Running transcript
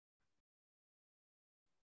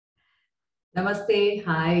நமஸ்தே,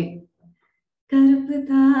 hi. கருப்பு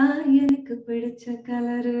தான் எனக்கு பிடிச்ச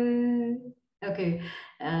colour. Okay.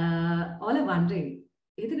 All R wandering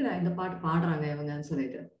எதுக்குடா இந்த பாட்டு பாடுறாங்க இவங்கன்னு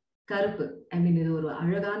சொல்லிட்டு. கருப்பு ஐ மீன் இது ஒரு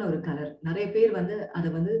அழகான ஒரு கலர். நிறைய பேர் வந்து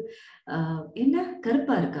அதை வந்து என்ன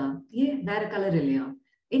கருப்பா இருக்கா, ஏன் வேற கலர் இல்லையா,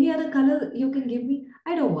 any other colour you can give me.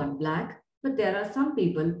 I don't want black, but there are some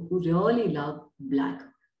people who really love black,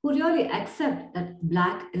 who really accept that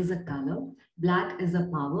black is a color, black is a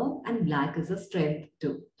power, and black is a strength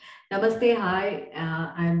too. Namaste, hi,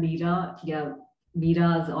 I'm Meera. Yeah,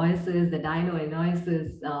 Meera's Oasis, the DinoinOasis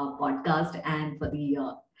podcast, and for the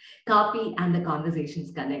Kaapi and the Conversations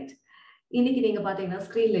Connect. இன்னைக்கு நீங்க பாத்தீங்கன்னா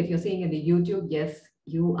screen if you're seeing in the YouTube, yes,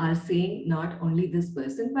 you are seeing not only this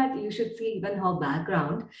person, but you should see even her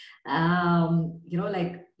background.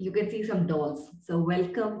 Like you can see some dolls. So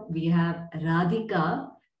welcome, we have Radhika,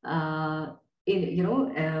 in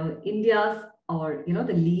India's or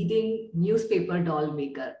the leading newspaper doll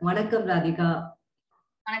maker. Vanakkam Radhika.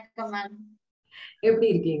 வணக்கம் ma'am. எப்படி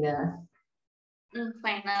இருக்கீங்க?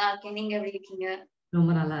 Fine, நல்லா இருக்கேன். நீங்க எப்படி இருக்கீங்க? ரொம்ப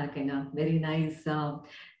நல்லா இருக்கேங்க. Very nice.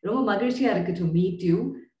 ரொம்ப மகிழ்ச்சியா இருக்கு டு மீட் யூ.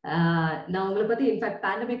 நான் உங்களை பத்தி இன்ஃபேக்ட்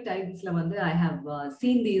பேண்டமிக் டைம்ஸ்ல வந்து I have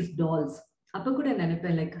seen these dolls. அப்ப கூட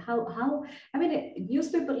நினைப்பேன் like how I mean news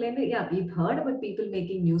பேப்பர்ல இருந்து யா we heard about people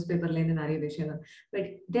making news பேப்பர்ல இருந்து நிறைய விஷயங்கள், but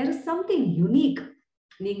there is something unique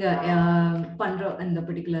நீங்க பண்ற அந்த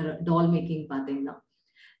பர்டிகுலர் டால் மேக்கிங் பாத்தீங்கன்னா.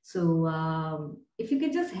 So if you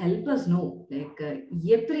can just help us know like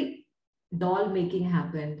எப்படி டால் மேக்கிங்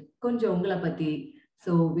ஹேப்பன், கொஞ்சம் உங்களை பத்தி.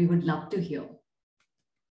 So we would love to hear.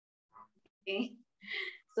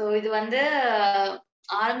 So இது வந்து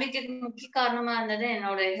ஆரம்பிக்கிறதுக்கு முக்கிய காரணமா இருந்தது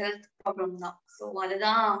என்னோட ஹெல்த் ப்ராப்ளம் தான். ஸோ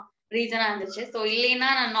அதுதான் ரீசனா இருந்துச்சு. ஸோ இல்லைன்னா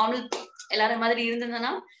நான் நார்மல் எல்லாரும் மாதிரி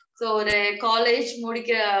இருந்திருந்தேன்னா ஸோ ஒரு காலேஜ்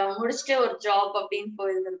முடிச்சுட்டு ஒரு ஜாப் அப்படின்னு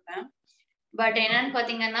போயிருந்திருப்பேன். பட் என்னன்னு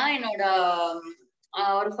பாத்தீங்கன்னா என்னோட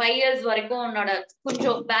ஒரு 5 years வரைக்கும் என்னோட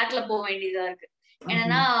கொஞ்சம் பேக்ல போக வேண்டியதா இருக்கு.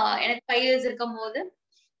 என்னன்னா எனக்கு 5 years இருக்கும் போது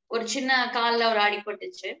ஒரு சின்ன கால்ல ஒரு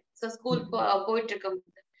அடிபட்டுச்சு. ஸோ ஸ்கூல் போயிட்டு இருக்கும் போது.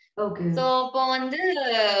 ஸோ அப்போ வந்து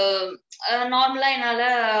நார்மலா என்னால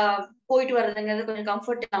போயிட்டு வர்றதுங்கிறது கொஞ்சம்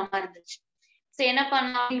கம்ஃபர்ட் இல்லாம இருந்துச்சு. ஸோ என்ன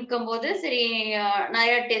பண்ண இருக்கும்போது சரி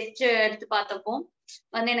நிறைய டெஸ்ட் எடுத்து பார்த்தப்போ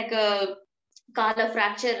வந்து எனக்கு கால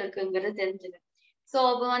ஃப்ராக்சர் இருக்குங்கிறது தெரிஞ்சது. ஸோ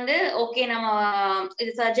அப்போ வந்து ஓகே நம்ம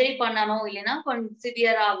இது சர்ஜரி பண்ணணும், இல்லைன்னா கொஞ்சம்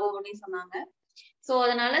சிவியர் ஆகும் அப்படின்னு சொன்னாங்க. ஸோ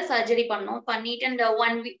அதனால சர்ஜரி பண்ணோம். பண்ணிட்டு அந்த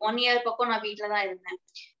 1 year பக்கம் நான் வீட்டுல தான் இருந்தேன்.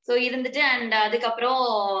 ஸோ இருந்துட்டு அண்ட் அதுக்கப்புறம்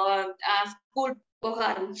ஸ்கூல் போக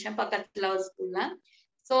ஆரம்பிச்சேன் பக்கத்துல ஒரு ஸ்கூல்ல.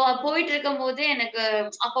 ஸோ போயிட்டு இருக்கும் போது எனக்கு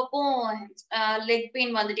அப்பப்போ லெக்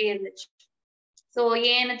பெயின் வந்துட்டே இருந்துச்சு. ஸோ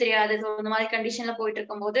ஏன்னு தெரியாது. ஸோ இந்த மாதிரி கண்டிஷன்ல போயிட்டு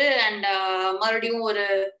இருக்கும் போது அண்ட் மறுபடியும் ஒரு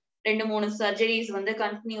 2-3 சர்ஜரிஸ் வந்து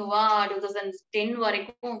கண்டினியூவா 2010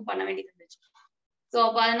 வரைக்கும் பண்ண வேண்டியது இருந்துச்சு. ஸோ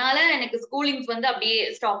அப்ப அதனால எனக்கு ஸ்கூலிங்ஸ் வந்து அப்படியே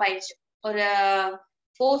ஸ்டாப் ஆயிடுச்சு. ஒரு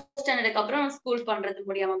 4th standard அப்புறம் ஸ்கூல் பண்றது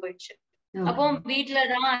முடியாம போயிடுச்சு. அப்போ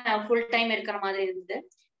வீட்டுலதான் ஃபுல் டைம் இருக்கிற மாதிரி இருந்தது.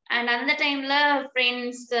 அண்ட் அந்த டைம்ல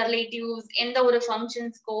ஃப்ரெண்ட்ஸ், ரிலேட்டிவ்ஸ் எந்த ஒரு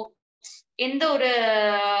ஃபங்க்ஷன்ஸ்க்கோ எந்த ஒரு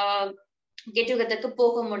கெட் டுகெதருக்கு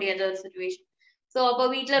போக முடியாத ஒரு சுச்சுவேஷன். ஸோ அப்போ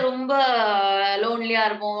வீட்டுல ரொம்ப லோன்லியா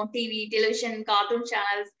இருக்கும். டிவி, டெலிவிஷன், கார்ட்டூன்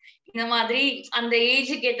சேனல்ஸ் இந்த மாதிரி அந்த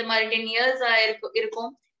ஏஜுக்கு ஏற்ற மாதிரி 10 years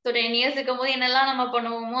இருக்கும். ஸோ 10 years இருக்கும் போது என்னெல்லாம் நம்ம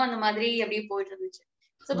பண்ணுவோமோ அந்த மாதிரி அப்படியே போயிட்டு இருந்துச்சு.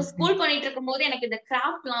 ஸோ இப்போ ஸ்கூல் பண்ணிட்டு இருக்கும் போது எனக்கு இந்த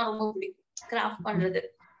கிராஃப்ட் எல்லாம் ரொம்ப பிடிக்கும். கிராஃப்ட் பண்றது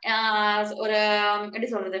ஒரு எப்படி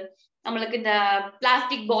சொல்றது, நம்மளுக்கு இந்த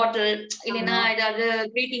பிளாஸ்டிக் பாட்டில் இல்லைன்னா ஏதாவது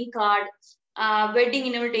கிரீட்டிங் கார்டு, வெட்டிங்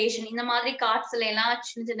இன்விடேஷன் இந்த மாதிரி கார்ட்ஸ்ல எல்லாம்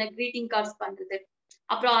சின்ன சின்ன கிரீட்டிங் கார்ட்ஸ் பண்றது,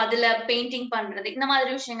 அப்புறம் அதுல பெயிண்டிங் பண்றது, இந்த மாதிரி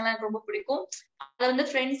விஷயங்கள்லாம் எனக்கு ரொம்ப பிடிக்கும். அதை வந்து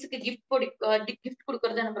ஃப்ரெண்ட்ஸுக்கு கிஃப்ட்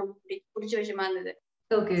கொடுக்கறது எனக்கு ரொம்ப பிடிச்ச விஷயமா இருந்தது.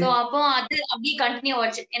 சோ அப்போ அது அப்படியே கண்டினியூ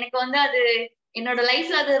ஆச்சு. எனக்கு வந்து அது என்னோட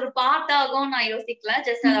லைஃப்ல அது ஒரு பார்ட் ஆகும் நான் யோசிக்கல.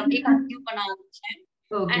 ஜஸ்ட் அதை அப்படியே கண்டினியூ பண்ண ஆரம்பிச்சேன்.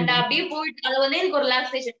 அண்ட் அப்படியே போயிட்டு அது வந்து எனக்கு ஒரு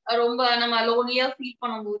ரிலாக்ஸேஷன். ரொம்ப நம்ம லோன்லியா ஃபீல்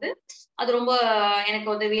பண்ணும்போது அது ரொம்ப எனக்கு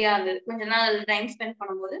உதவியா இருந்தது. கொஞ்ச நாள் டைம் ஸ்பெண்ட்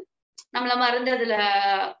பண்ணும்போது நம்மள மறந்து அதுல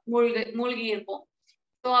மூழ்கி இருப்போம்.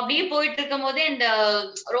 ஸோ அப்படியே போயிட்டு இருக்கும் போதே இந்த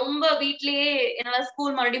ரொம்ப வீட்லயே என்னால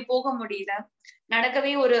ஸ்கூல் மறுபடியும் போக முடியல.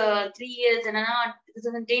 நடக்கவே ஒரு 3 years. என்னன்னா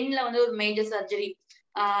 2010ல வந்து ஒரு மேஜர் சர்ஜரி,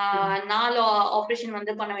 4 ஆப்ரேஷன்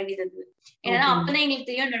வந்து பண்ண வேண்டியது இருந்தது. ஏன்னா அப்பதான் எங்களுக்கு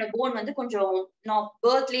தெரியும் என்னோட போன் வந்து கொஞ்சம் நான்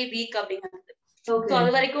பர்த்லயே வீக் அப்படிங்கிறது. ஸோ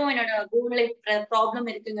அது வரைக்கும் என்னோட போன்ல ப்ராப்ளம்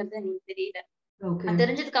இருக்குங்கிறது எனக்கு தெரியல.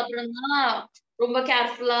 தெரிஞ்சதுக்கு அப்புறம் தான் ரொம்ப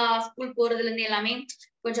கேர்ஃபுல்லா ஸ்கூல் போறதுல இருந்து எல்லாமே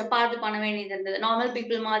கொஞ்சம் பார்த்து பண்ண வேண்டியது இருந்தது. நார்மல்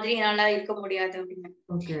பீப்புள் மாதிரி என்னால இருக்க முடியாது அப்படின்னு.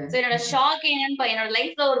 ஸோ என்னோட ஷாக் என்னன்னு என்னோட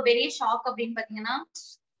லைஃப்ல ஒரு பெரிய ஷாக் அப்படின்னு பாத்தீங்கன்னா,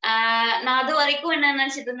 நான் அது வரைக்கும் என்ன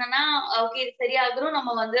நினைச்சிட்டு இருந்தேன்னா ஓகே இது சரியாகிறோம்,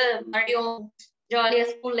 நம்ம வந்து மறுபடியும் ஜாலியா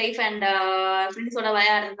ஸ்கூல் லைஃப் அண்ட் ஃப்ரெண்ட்ஸோட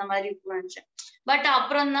விளையாடுற மாதிரி இருக்கும்னு நினைச்சேன். பட்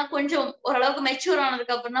அப்புறம் தான் கொஞ்சம் ஓரளவுக்கு மெச்சூர்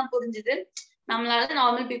ஆனதுக்கு அப்புறம் தான் புரிஞ்சுது நம்மளால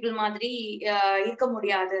நார்மல் பீப்புள் மாதிரி இருக்க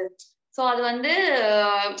முடியாது. சோ அது வந்து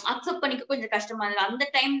அக்செப்ட் பண்ணிக்க கொஞ்சம் கஷ்டமா இருந்தது. அந்த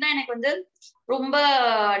டைம் தான் எனக்கு வந்து ரொம்ப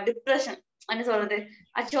டிப்ரெஷன், என்ன சொல்றது,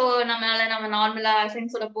 அச்சோ நம்ம நார்மலா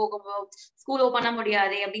ஃப்ரெண்ட்ஸோட போகும்போது ஸ்கூலோ பண்ண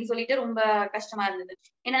முடியாது அப்படின்னு சொல்லிட்டு ரொம்ப கஷ்டமா இருந்தது.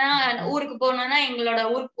 ஏன்னா ஊருக்கு போனோம்னா எங்களோட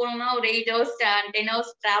ஊருக்கு போனோம்னா ஒரு 8 hours 10 hours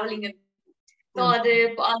டிராவலிங். சோ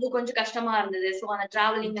அது கொஞ்சம் கஷ்டமா இருந்தது. சோ அந்த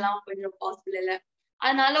டிராவலிங் எல்லாம் கொஞ்சம் பாசிபிள் இல்ல.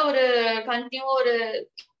 அதனால ஒரு கண்டினியூ ஒரு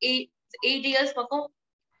 8 years பக்கம்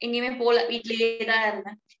எங்கேயுமே போல, வீட்லயே தான்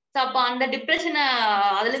இருந்தேன். அப்ப அந்த டிப்ரெஷனை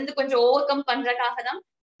அதுல இருந்து கொஞ்சம் ஓவர் கம் பண்றதுக்காக தான்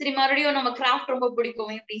சரி மறுபடியும் நம்ம கிராஃப்ட் ரொம்ப பிடிக்கும்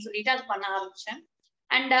அப்படின்னு சொல்லிட்டு அது பண்ண ஆரம்பிச்சேன்.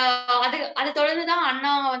 அண்ட் அது தொடர்ந்துதான்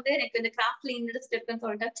அண்ணா வந்து எனக்கு இந்த கிராஃப்ட்ல இன்ட்ரெஸ்ட் இருக்குன்னு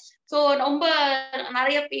சொல்லிட்டு சோ ரொம்ப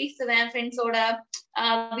நிறைய பேசுவேன் ஃப்ரெண்ட்ஸோட,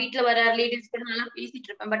 வீட்டுல வர ரிலேட்டிவ்ஸ் கூட நல்லா பேசிட்டு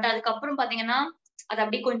இருப்பேன். பட் அதுக்கப்புறம் பாத்தீங்கன்னா அது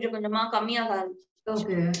அப்படியே கொஞ்சம் கொஞ்சமா கம்மியாக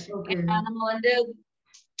ஆரம்பிச்சு. நம்ம வந்து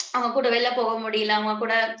அவங்க கூட வெளில போக முடியல, அவங்க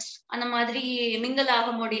கூட அந்த மாதிரி மிங்கிள் ஆக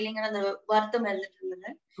முடியலைங்கிற அந்த வருத்தம் இருந்துட்டு இருந்தது.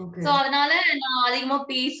 சோ அதனால நான் அதிகமா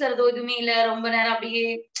பேசுறதோ எதுவுமே இல்ல, ரொம்ப நேரம் அப்படியே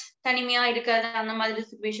தனிமையா இருக்காது, அந்த மாதிரி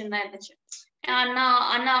சுச்சுவேஷன் தான் இருந்துச்சு.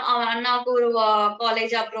 அண்ணாவுக்கு ஒரு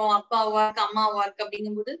காலேஜ், அப்புறம் அப்பா ஒர்க், அம்மா ஒர்க்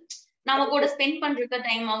அப்படிங்கும்போது நம்ம கூட ஸ்பெண்ட் பண்றதுக்கு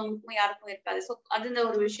டைம் அவங்களுக்கும் யாருக்கும் இருக்காது. சோ அது இந்த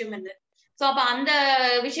ஒரு விஷயம் இருந்து. சோ அப்ப அந்த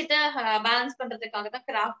விஷயத்த பேலன்ஸ் பண்றதுக்காக தான்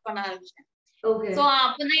கிராஃப்ட் பண்ண ஆரம்பிச்சேன். சோ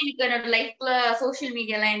அப்பதான் எனக்கு என்னோட லைஃப்ல சோசியல்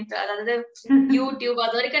மீடியாலாம், அதாவது யூடியூப்,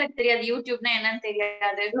 அது வரைக்கும் எனக்கு தெரியாது, யூடியூப்னா என்னன்னு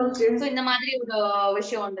தெரியாது. சோ இந்த மாதிரி ஒரு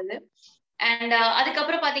விஷயம் வந்தது. அண்ட்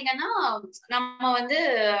அதுக்கப்புறம் பாத்தீங்கன்னா நம்ம வந்து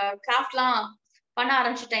கிராஃப்ட்லாம் பண்ண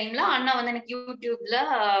ஆரம்பிச்ச டைம்ல அண்ணா வந்து எனக்கு யூடியூப்ல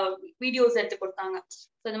வீடியோஸ் எடுத்து கொடுத்தாங்க.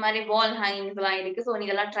 சோ இந்த மாதிரி வால் ஹேங்கிங்ஸ் எல்லாம் இருக்கு, சோ நீ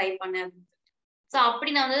இதெல்லாம் ட்ரை பண்ணு. சோ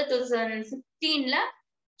அப்படி நான் வந்து 2016ல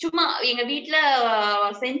சும்மா எங்க வீட்டுல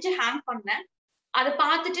செஞ்சு ஹேங் பண்ணேன். அதை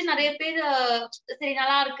பார்த்துட்டு நிறைய பேர் சரி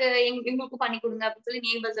நல்லா இருக்கு எங்களுக்கும் பண்ணி கொடுங்க அப்படின்னு சொல்லி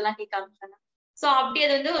நேபர்ஸ் எல்லாம் கேட்க ஆரம்பிச்சாங்க. சோ அப்படி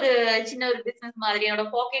அது வந்து ஒரு சின்ன ஒரு பிசினஸ் மாதிரி என்னோட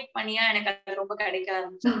பாக்கெட் மணியா எனக்கு அது ரொம்ப கிடைக்க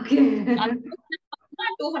ஆரம்பிச்சு.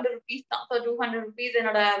 200 rupees தான். 200 rupees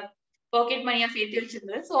என்னோட பாக்கெட் மணியா சேர்த்து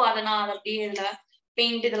வச்சிருந்தது. சோ அதை நான் அதை அப்படியே இதுல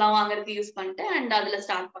பெயிண்ட் இதெல்லாம் வாங்குறதுக்கு யூஸ் பண்ணிட்டு அண்ட் அதுல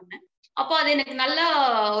ஸ்டார்ட் பண்ணேன். அப்போ அது எனக்கு நல்லா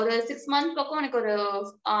ஒரு 6 months பக்கம் எனக்கு ஒரு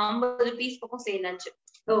 50 rupees பக்கம் சேல் ஆச்சு.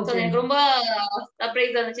 எனக்கு ரொம்ப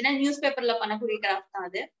சர்ப்ரைஸ் இருந்துச்சுன்னா நியூஸ் பேப்பர்ல பண்ணக்கூடிய கிராஃப்ட் தான்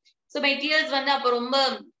அது. சோ மெட்டீரியல்ஸ் வந்து அப்ப ரொம்ப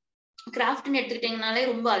கிராஃப்ட்னு எடுத்துக்கிட்டீங்கனாலே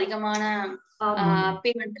ரொம்ப அதிகமான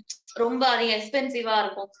பேமெண்ட், ரொம்ப அதிகம் எக்ஸ்பென்சிவா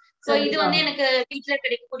இருக்கும். சோ இது வந்து எனக்கு வீட்டுல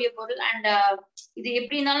கிடைக்கக்கூடிய பொருள் அண்ட் இது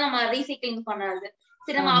எப்படி இருந்தாலும் நம்ம ரீசைக்கிளிங் பண்ணாது,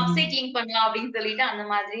 சரி நம்ம அப்சைக்கிளிங் பண்ணலாம் அப்படின்னு சொல்லிட்டு அந்த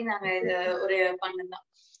மாதிரி நாங்க இது ஒரு பண்ணலாம்.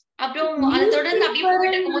 அப்புறம் அது தொடர்ந்து அப்படியே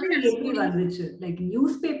போயிட்டு இருக்கும்போது எப்படி வந்துச்சு, லைக்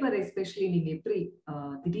நியூஸ் பேப்பர் எஸ்பெஷலி நீங்க எப்படி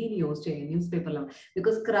திடீர்னு யோசிச்சீங்க நியூஸ் பேப்பர்ல?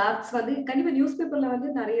 பிகாஸ் கிராஃப்ட்ஸ் வந்து கண்டிப்பா நியூஸ் பேப்பர்ல வந்து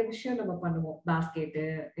நிறைய விஷயம் நம்ம பண்ணுவோம், பாஸ்கெட்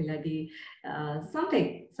இல்லாட்டி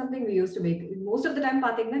something we used to make. Most of the time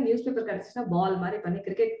பாத்தீங்கன்னா நியூஸ் பேப்பர் கிடைச்சுன்னா பால் மாதிரி பண்ணி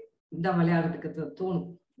கிரிக்கெட் தான் விளையாடுறதுக்கு தோணும்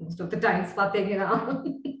மோஸ்ட் ஆஃப் த டைம்ஸ் பாத்தீங்கன்னா.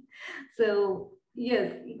 So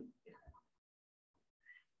yes.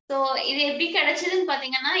 சோ இது எப்படி கிடைச்சதுன்னு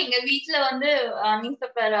பாத்தீங்கன்னா எங்க வீட்டுல வந்து நியூஸ்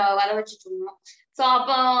பேப்பர் வர வச்சுட்டு இருந்தோம். சோ அப்ப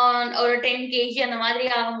ஒரு 10 kg அந்த மாதிரி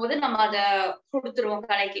ஆகும்போது நம்ம அதை கொடுத்துருவோம்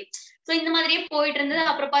கடைக்கு. சோ இந்த மாதிரியே போயிட்டு இருந்தது.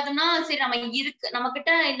 அப்புறம் பார்த்தோம்னா சரி நம்ம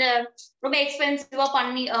கிட்ட இந்த ரொம்ப எக்ஸ்பென்சிவா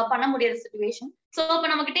பண்ண முடியாத சிச்சுவேஷன். சோ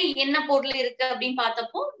அப்ப நம்ம கிட்ட என்ன பொருள் இருக்கு அப்படின்னு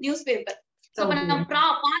பார்த்தப்போ நியூஸ் பேப்பர். சோ அப்ப நம்ம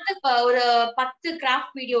பார்த்த ஒரு 10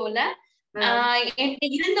 கிராஃப்ட் வீடியோல என்கிட்ட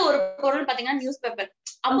இருந்த ஒரு பொருள் பாத்தீங்கன்னா நியூஸ் பேப்பர்.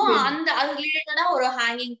 அப்போ அது ரிலேட்டடா ஒரு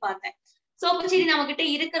ஹேங்கிங் பார்த்தேன். சோ அப்ப சரி நம்ம கிட்ட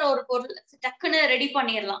இருக்கிற ஒரு பொருள் டக்குன்னு ரெடி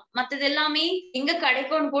பண்ணிடலாம், மத்தது எல்லாமே எங்க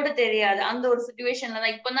கிடைக்கும்னு கூட தெரியாது அந்த ஒரு சிச்சுவேஷன்ல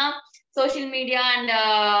தான். இப்பதான் சோசியல் மீடியா அண்ட்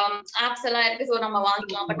ஆப்ஸ் எல்லாம் இருக்கு, சோ நம்ம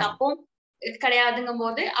வாங்கிக்கலாம். பட் அப்போ கிடையாதுங்கும்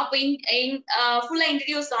போது அப்ப ஃபுல்லா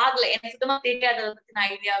இன்ட்ரடியூஸ் ஆகல, எனக்கு சுத்தமா தெரியாது அதை பத்தின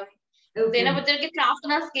ஐடியாவே. என்ன பொறுத்த வரைக்கும்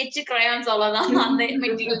கிராஃப்ட்னா ஸ்கெட்ச், கிரையான்ஸ் அவ்வளவுதான், அந்த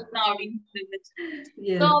மெட்டீரியல்ஸ் தான் அப்படின்னு இருந்துச்சு.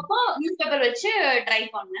 சோ அப்போ நியூஸ் பேப்பர் வச்சு ட்ரை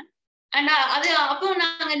பண்ணேன். அண்ட் அது அப்போ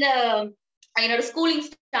நாங்க என்னோட ஸ்கூலிங்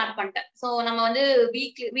ஸ்டார்ட் பண்ணிட்டேன். சோ நம்ம வந்து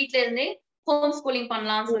வீட்ல இருந்தே ஹோம் ஸ்கூலிங்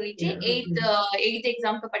பண்ணலாம்னு சொல்லிட்டு 8th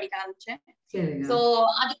எக்ஸாம்க்கு படிக்க ஆரம்பிச்சேன். சோ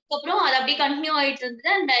அதுக்கப்புறம் அது அப்படியே கண்டினியூ ஆயிட்டு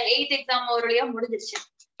இருந்தது. அந்த 8th எக்ஸாம் ஒரு வழியா முடிஞ்சிருச்சு.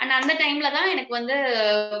 அண்ட் அந்த டைம்ல தான் எனக்கு வந்து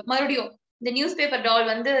மறுபடியும் இந்த நியூஸ் பேப்பர்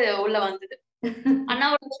டால் வந்து உள்ள வந்தது.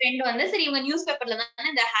 அண்ணாவோட ஃப்ரெண்ட் வந்து சரி இவங்க நியூஸ் பேப்பர்ல தானே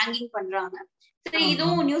இந்த ஹேங்கிங் பண்றாங்க, சரி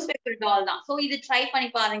இதுவும் நியூஸ் பேப்பர் டால் தான், சோ இது ட்ரை பண்ணி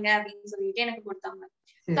பாருங்க அப்படின்னு சொல்லிட்டு எனக்கு கொடுத்தாங்க.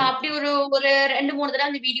 அப்படி ஒரு 2-3 தடவை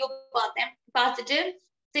அந்த வீடியோ பார்த்தேன். பார்த்துட்டு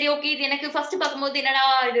சரி ஓகே இது எனக்கு ஃபர்ஸ்ட் பார்க்கும்போது என்னடா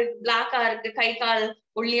இது பிளாக்கா இருக்கு, கை கால்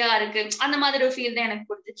ஒல்லியா இருக்கு, அந்த மாதிரி ஒரு ஃபீல் தான் எனக்கு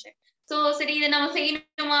கொடுத்துச்சு. சோ சரி இதை நம்ம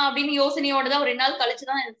செய்யணுமா அப்படின்னு யோசனையோட தான் ஒரு 2 நாள்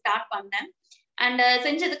கழிச்சுதான் ஸ்டார்ட் பண்ணேன். அண்ட்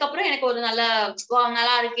செஞ்சதுக்கு அப்புறம் எனக்கு ஒரு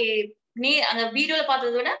நல்லா இருக்கே, அந்த வீடியோல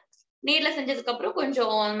பார்த்ததை விட நேர்ல செஞ்சதுக்கு அப்புறம்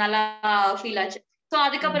கொஞ்சம் நல்லா ஃபீல் ஆச்சு. சோ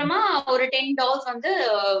அதுக்கப்புறமா ஒரு 10 டால்ஸ் வந்து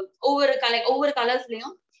ஒவ்வொரு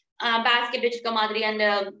கலர்ஸ்லயும் பேஸ்கெட் வச்சிருக்க மாதிரி அந்த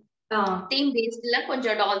தீம் பேஸ்ட்ல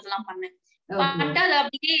கொஞ்சம் டால்ஸ் எல்லாம் பண்ணேன். பண்ணிட்டு அது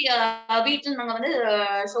அப்படியே வீட்டுல நாங்க வந்து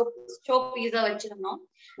ஷோ பீஸா வச்சிருந்தோம்.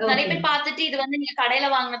 நிறைய பேர் பார்த்துட்டு இது வந்து நீங்க கடையில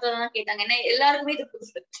வாங்கினதான் கேட்டாங்க. ஏன்னா எல்லாருக்குமே இது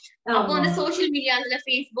புதுசு. அப்போ வந்து சோசியல் மீடியாஸ்ல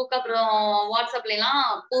Facebook அப்புறம் வாட்ஸ்அப்ல எல்லாம்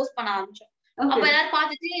போஸ்ட் பண்ண ஆரம்பிச்சோம். அப்ப எல்லாரும்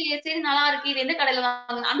பார்த்துட்டு சரி நல்லா இருக்கு, இது எந்த கடையில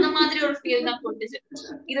வாங்க அந்த மாதிரி ஒரு ஃபீல் தான் போட்டுச்சு.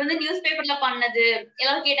 இது வந்து நியூஸ் பேப்பர்ல பண்ணது.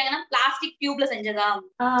 எல்லாரும் கேட்டாங்கன்னா பிளாஸ்டிக் டியூப்ல செஞ்சதா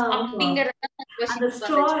அப்படிங்கறது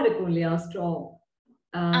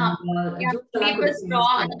பேப்பர் ஸ்ட்ரா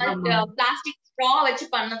அந்த மாதிரி பிளாஸ்டிக் ஸ்ட்ரா வச்சு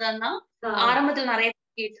பண்ணதான் ஆரம்பத்துல நிறைய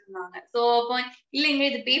கேட்டு இருந்தாங்க. சோ அப்போ இல்லைங்க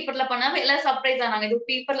இது பேப்பர்ல பண்ணா எல்லாம் சர்ப்ரைஸ் ஆனாங்க. இது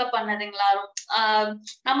பேப்பர்ல பண்ணதுங்களா,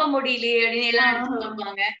 நம்ப முடியலையே அப்படின்னு எல்லாம் எடுத்துட்டு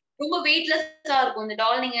இருப்பாங்க. ரொம்ப வெயிட்லெஸ்ஸா இருக்கும். இந்த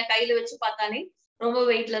டால் நீங்க கையில வச்சு பார்த்தாலே ரொம்ப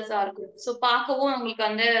வெயிட்லெஸ்ஸா இருக்கும். சோ பார்க்கவும் உங்களுக்கு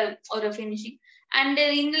வந்து ஒரு ஃபினிஷிங். அண்ட்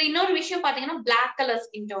இதுல இன்னொரு விஷயம் பாத்தீங்கன்னா பிளாக் கலர்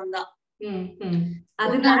ஸ்கின் டோன் தான்.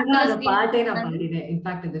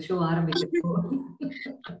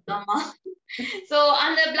 ஆமா. சோ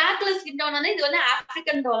அந்த பிளாக் கலர் ஸ்கின் டோன் வந்து இது வந்து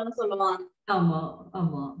ஆப்பிரிக்கன் டால்னு சொல்லுவாங்க.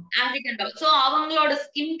 ஆப்பிரிக்கன் டால். சோ அவங்களோட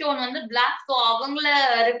ஸ்கின் டோன் வந்து பிளாக். சோ அவங்கள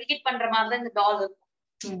ரெப்ளிகேட் பண்ற மாதிரி தான் இந்த டால் இருக்கும்.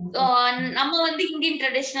 சோ நம்ம வந்து இந்தியன்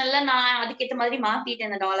ட்ரெடிஷனல்ல நான் அதுக்கேத்த மாதிரி மாத்திட்டேன்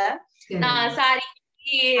இந்த டால. நான் சாரி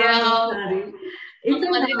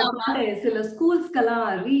சில ஸ்கூல்ஸ்க்கெல்லாம்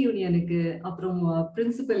ரீயூனியனுக்கு அப்புறம்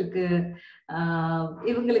பிரின்சிபலுக்கு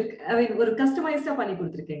இவங்களுக்கு ஒரு கஸ்டமைஸ்டா பண்ணி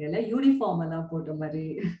கொடுத்துருக்கீங்கல்ல, யூனிஃபார்ம் எல்லாம் போட்ட மாதிரி.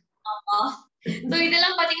 ஆமா. சோ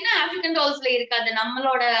இதெல்லாம் பாத்தீங்கன்னா ஆப்பிரிக்கன் டால்ஸ்ல இருக்காது,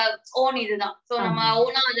 நம்மளோட ஓன் இதுதான். சோ நம்ம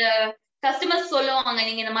ஓனா அத கஸ்டமர்ஸ் சொல்லுவாங்க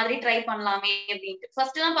நீங்க இந்த மாதிரி ட்ரை பண்ணலாமே அப்படின்ட்டு.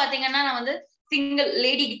 ஃபர்ஸ்ட் எல்லாம் பாத்தீங்கன்னா நான் வந்து சிங்கிள்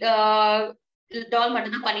லேடி டால்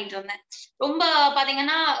மட்டும் தான் பண்ணிட்டு இருந்தேன். ரொம்ப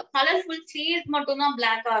பாத்தீங்கன்னா கலர்ஃபுல் ஷேட் மட்டும் தான்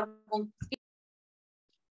பிளாக்கா இருக்கும்.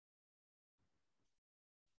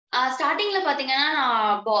 ஸ்டார்டிங்ல பாத்தீங்கன்னா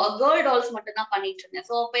நான் கேர்ள் டால்ஸ் மட்டும் தான் பண்ணிட்டு இருந்தேன்.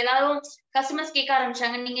 சோ அப்ப எல்லாரும் கஸ்டமர்ஸ் கேட்க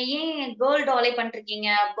ஆரம்பிச்சாங்க, நீங்க ஏன் கேர்ள் டாலே பண்றீங்க,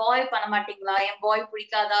 பாய் பண்ண மாட்டீங்களா, என் பாய்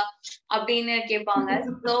பிடிக்காதா அப்படின்னு கேட்பாங்க.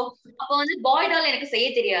 சோ அப்ப வந்து பாய் டால் எனக்கு செய்ய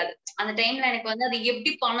தெரியாது. அந்த டைம்ல எனக்கு வந்து அது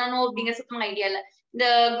எப்படி பண்ணணும் அப்படிங்கிற சுத்தமா ஐடியா இல்ல. இந்த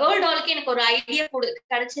கேர்ள் டாலுக்கு எனக்கு ஒரு ஐடியா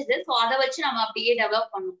கிடைச்சது. சோ அதை வச்சு நம்ம அப்படியே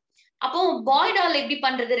டெவலப் பண்ணோம். அப்போ பாய் டால் எப்படி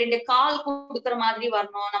பண்றது, 2 கால் கொடுக்குற மாதிரி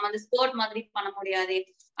வரணும், நம்ம அந்த ஸ்கர்ட் மாதிரி பண்ண முடியாது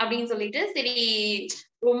அப்படின்னு சொல்லிட்டு சரி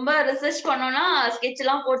ரொம்ப ரிசர்ச் பண்ணோம்னா ஸ்கெட்ச்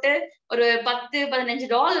எல்லாம் போட்டு ஒரு 10-15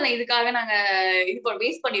 டாலர் இதுக்காக நாங்க இது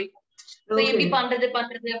வேஸ்ட் பண்ணிருப்போம். எப்படி பண்றது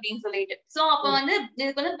அப்படின்னு சொல்லிட்டு. சோ அப்ப வந்து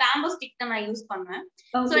இதுக்கு வந்து பேம்போ ஸ்டிக் தான் நான் யூஸ் பண்ணேன்.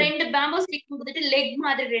 சோ 2 பேம்போ ஸ்டிக் கொடுத்துட்டு லெக்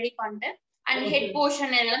மாதிரி ரெடி பண்ணிட்டு அண்ட் ஹெட்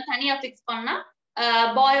போர்ஷன் இதெல்லாம் தனியா பிக்ஸ் பண்ணா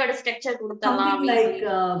பாயோட ஸ்ட்ரக்சர் கொடுத்தலாம் அப்படின்னு சொல்லி.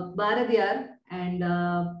 பாரதியார் அண்ட்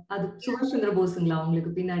அது சுபாஷ் சந்திர போஸ்ங்களா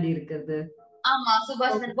உங்களுக்கு பின்னாடி இருக்கிறது? ஆமா,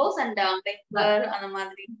 சுபாஷ் சந்திர போஸ் அண்ட் அம்பேத்கர் அந்த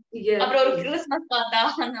மாதிரி. அப்புறம் ஒரு கிறிஸ்மஸ் தாத்தா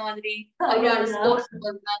அந்த மாதிரி.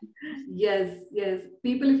 Yes.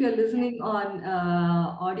 People, if you're listening on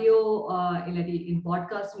audio in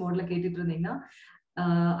podcast mode la கேட்டிட்டு இருந்தீங்கன்னா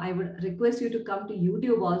I would request you to come to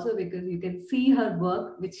YouTube also because you can see her work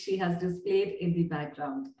which she has displayed in the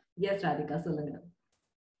background. Yes, Radhika, சொல்லுங்க.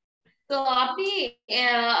 So அப்படி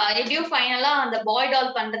எப்படியோ ஃபைனலா அந்த பாய் டால்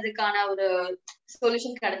பண்றதுக்கான ஒரு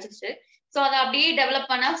solution கிடைச்சிச்சு. So அதை அப்படியே டெவலப்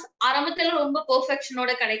பண்ண ஆரம்பத்துல ரொம்ப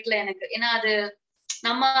பெர்ஃபெக்ஷனோட கிடைக்கல எனக்கு. ஏன்னா அது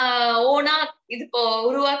நம்ம ஓனா இது இப்போ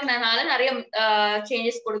உருவாக்குனதுனால நிறைய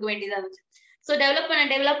சேஞ்சஸ் கொடுக்க வேண்டியதா இருந்துச்சு. சோ டெவலப்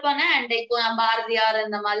பண்ண அண்ட் இப்போ பாரதியார்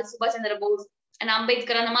இந்த மாதிரி சுபாஷ் சந்திர போஸ் அண்ட்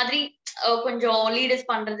அம்பேத்கர் அந்த மாதிரி கொஞ்சம் லீடர்ஸ்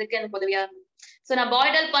பண்றதுக்கு எனக்கு உதவியா இருந்துச்சு. சோ நான்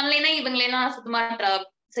பாய் டால் பண்ணலைன்னா இவங்களெல்லாம் சுத்தமா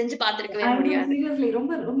செஞ்சு பார்த்திருக்கவே முடியாது. Seriously,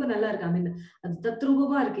 ரொம்ப நல்லா இருக்கு. I mean, அது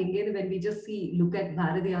தத்ரூபமா இருக்கு. இங்க when we just look at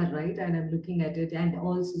Bharadiyar, right? And I'm looking at it and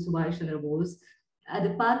also Subhash Chandra Bose. அது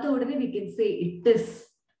பார்த்த உடனே we can say it is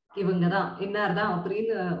இவங்க தான் இன்னார் தான்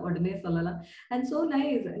அப்படின்னு உடனே சொல்லலாம். And so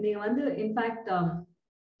nice. நீங்க வந்து in fact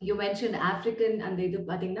you mentioned African and இது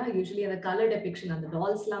பாத்தீங்கன்னா usually அந்த color depiction அந்த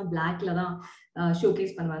dolls எல்லாம் blackல தான்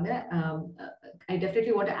showcase பண்ணுவாங்க. I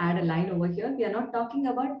definitely want to add a line over here. We are not talking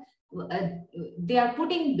about they are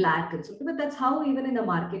putting black and so, but that's how even in the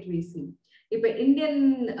market we see. If Indian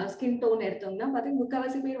skin tone எடுத்தோம்னா பாத்தீங்கன்னா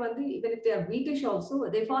முக்காவாசி பேர் வந்து even if they are British also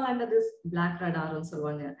they fall under this black radar னு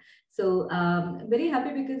சொல்லுவாங்க. So very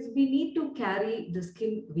happy because we need to carry the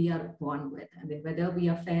skin we are born with. I mean whether we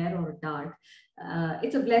are fair or dark,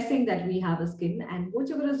 it's a blessing that we have a skin and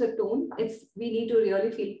whichever is the tone, we need to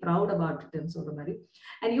really feel proud about it and so மாதிரி.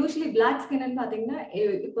 And usually black skin னு பாத்தீங்கன்னா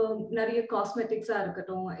இப்போ நிறைய காஸ்மெட்டிக்ஸா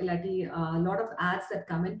இருக்கட்டும் இல்லாட்டி lot of ads that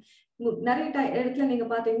come in, நிறைய இடத்துல நீங்க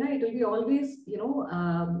பாத்தீங்கன்னா it will be always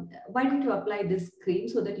why don't you apply this cream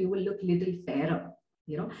so that you will look little fairer.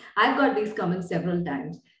 I've got these comments several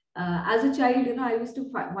times. as a child, I used to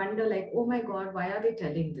wonder like, oh my God, why are they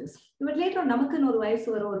telling this? But later on, namakku oru vayasu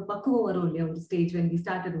varum, oru pakkuvam varum illaya, oru stage when we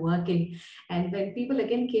started working, and when people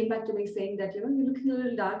again came back to me saying that, you're looking a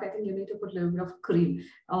little dark, I think you need to put a little bit of cream,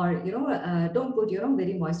 or don't put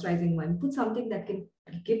very moisturizing one, put something that can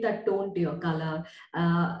give that tone to your color.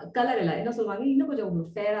 Color illa enna solvaanga, இன்னும் கொஞ்சம்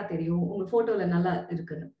உங்களுக்கு ஃபேரா தெரியும், உங்க போட்டோல நல்லா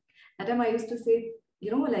இருக்குன்னு. That time I used to say,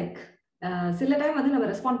 like, சில time வந்து நம்ம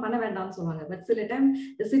ரெஸ்பாண்ட் பண்ண வேண்டாம்னு சொல்லுவாங்க, பட் சில time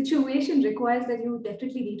the situation requires that you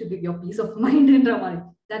definitely need to give your peace of mind ன்ற மாதிரி.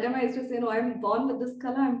 That time I used to say, no, I'm born with this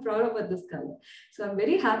color, I'm proud of this color. So I'm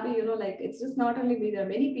very happy, like, it's just not only me, there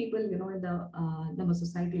are many people, in the நம்ம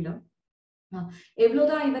சொசைட்டில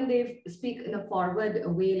எவ்வளவுதான் even they speak in a forward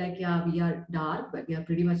way, like, yeah, we are dark, but we are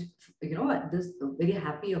pretty much, this very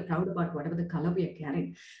happy or proud about whatever the color we are carrying.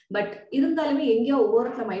 But இருந்தாலுமே எங்கேயோ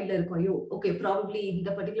ஒவ்வொருத்தர மைண்ட்ல இருக்கும், ஐயோ okay probably இந்த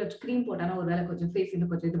particular cream போட்டானா ஒரு வேலை கொஞ்சம் ஃபேஸ்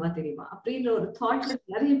இன்னும் கொஞ்சம் இதுவா தெரியுமா அப்படின்ற ஒரு தாட்ல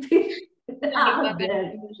நிறைய பேர்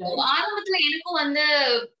ஆரம்பத்துல எனக்கும் வந்து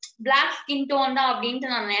பிளாக் ஸ்கின் டோன் தான்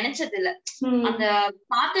அப்படின்ட்டு நான் நினைச்சது இல்ல. அந்த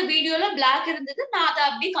பார்த்த வீடியோல பிளாக் இருந்தது, நான் அதை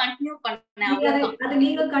அப்படியே கண்டினியூ பண்ணேன். அது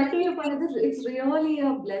நீங்க கண்டினியூ பண்ணது it's really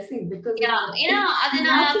a blessing, because ஏன்னா அது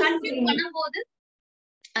நான்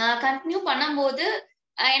கண்டினியூ பண்ணும்போது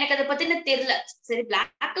எனக்கு அதை பத்தின தெரியல. சரி,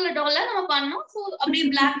 பிளாக் கலர் டால்ல நம்ம பண்ணோம், சோ அப்படியே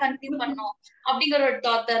பிளாக் கண்டினியூ பண்ணோம் அப்படிங்கிற ஒரு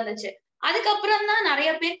தாட் இருந்துச்சு. அதுக்கப்புறம் தான்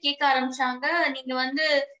நிறைய பேர் கேட்க ஆரம்பிச்சாங்க, நீங்க வந்து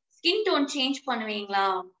ஸ்கின் டோன் சேஞ்ச் பண்ணுவீங்களா?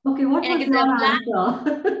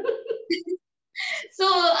 சோ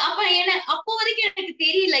அப்போ வரைக்கும் எனக்கு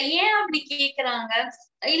தெரியல ஏன் அப்படி கேக்குறாங்க.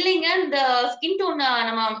 இல்லைங்க, இந்த ஸ்கின் டோன்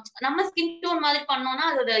நம்ம ஸ்கின் டோன் மாதிரி பண்ணோம்னா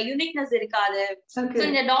அதோட யூனிக்னஸ் இருக்காது.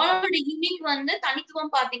 இந்த டாலரோட யூனிக் வந்து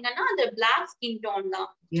தனித்துவம் பாத்தீங்கன்னா அந்த பிளாக் ஸ்கின் டோன் தான்.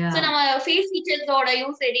 சோ நம்ம ஃபேஸ்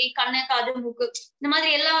ஃபீச்சர்ஸோடயும் சரி, கண்ணு, காது, மூக்கு, இந்த மாதிரி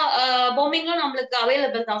எல்லா பொம்மைங்களும் நம்மளுக்கு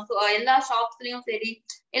அவைலபிள் தான். எல்லா ஷாப்ஸ்லயும் சரி,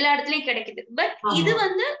 எல்லா இடத்துலயும் கிடைக்குது. பட் இது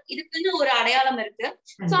வந்து இதுக்குன்னு ஒரு அடையாளம் இருக்கு.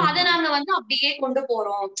 சோ அதை நாங்க வந்து அப்படியே கொண்டு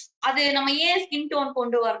போறோம். அது நம்ம ஏன் ஸ்கின் டோன்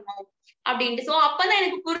கொண்டு வரணும் அப்படின்ட்டு. சோ அப்பதான்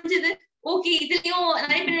எனக்கு புரிஞ்சது, ஓகே, இதுலயும்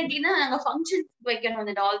நிறைய பேர் நினைக்கிறீங்கன்னா நாங்க ஃபங்க்ஷன் வைக்கணும்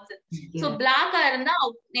அந்த டால்ஸ், சோ பிளாக்கா இருந்தா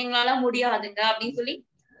எங்களால முடியாதுங்க அப்படின்னு சொல்லி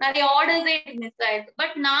நிறைய ஆர்டர்ஸே மிஸ் ஆயிருக்கு.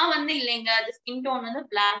 பட் நான் வந்து இல்லைங்க, அது ஸ்கின் டோன் வந்து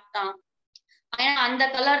பிளாக் தான், ஏன்னா அந்த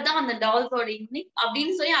கலர் தான் அந்த டால்ஸோட யூனிக்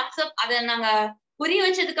அப்படின்னு சொல்லி அதை நாங்க புரிய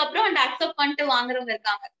வச்சதுக்கு அப்புறம் அந்த அக்செப்ட் பண்ணிட்டு வாங்குறவங்க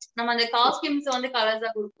இருக்காங்க. நம்ம அந்த காஸ்டியூம்ஸ் வந்து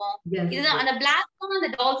கலர்ஸா கொடுப்போம். இதுதான் அந்த பிளாக் தான்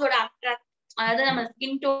அந்த டால்ஸோட அட்ராக்ட். அதாவது நம்ம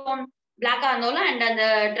ஸ்கின் டோன் பிளாக்கா இருந்தாலும் அண்ட் அந்த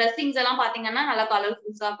ட்ரெஸ்ஸிங்ஸ் எல்லாம் பாத்தீங்கன்னா நல்லா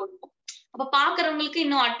கலர்ஃபுல்ஸா கொடுப்போம். அப்ப பாக்குறவங்களுக்கு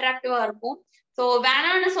இன்னும் அட்ராக்டிவா இருக்கும். சோ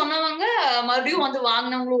வேணான்னு சொன்னவங்க மறுபடியும் வந்து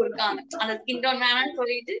வாங்கினவங்களும் இருக்காங்க. அந்த ஸ்கின் டோன் வேணான்னு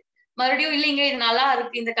சொல்லிட்டு மறுபடியும் இல்லைங்க இது நல்லா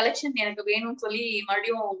இருக்கு, இந்த கலெக்ஷன் எனக்கு வேணும்னு சொல்லி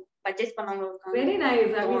மறுபடியும் பர்ச்சேஸ் பண்ணவங்க இருக்காங்க. Very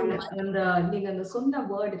nice. ஐ மீன் நீங்க அந்த சொன்ன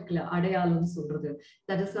வேர்ட் இருக்குல்ல, அடையாளம் சொல்றது,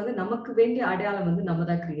 தட் இஸ் வந்து நமக்கு வேண்டிய அடையாளம் வந்து நம்ம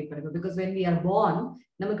தான் கிரியேட் பண்ணுவோம். Because when we are born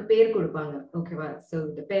நமக்கு பேர் கொடுப்பாங்க, ஓகேவா? So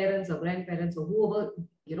the parents or grandparents or whoever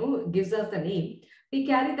gives us the name, we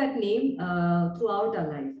carry that name throughout our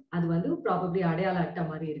life. அது வந்து ப்ராபப்ளி அடையாள அட்டை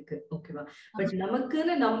மாதிரி இருக்கு, ஓகேவா? பட்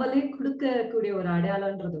நமக்குன்னு நம்மளே கொடுக்கக்கூடிய ஒரு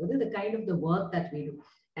அடையாளம்ன்றது வந்து the kind of the work that we do.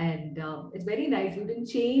 And it's very nice, you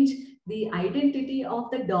didn't change the identity of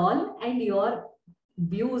the doll and your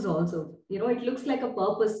views also. It looks like a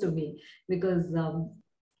purpose to me, because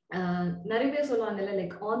நிறைய பேர் சொல்லுவாங்கல்ல,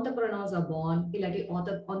 like entrepreneurs are born, இல்லாட்டி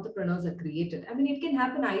entrepreneurs are created. I mean, it can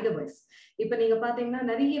happen either ways. இப்ப நீங்க பாத்தீங்கன்னா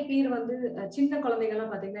நிறைய பேர் வந்து சின்ன குழந்தைங்க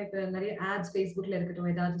எல்லாம் பாத்தீங்கன்னா இப்ப நிறைய ads Facebookல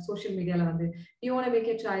இருக்கட்டும், ஏதாவது சோஷியல் மீடியால வந்து, do you want to make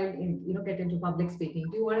a child get into public speaking,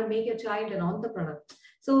 do you want to make a child an entrepreneur?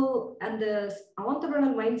 So அந்த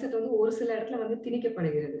entrepreneur mindset வந்து ஒரு சில இடத்துல வந்து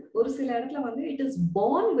திணிக்கப்படுகிறது, ஒரு சில இடத்துல வந்து it is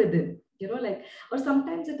born within, like, or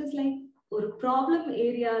sometimes it is like ஒரு ப்ராப்ளம்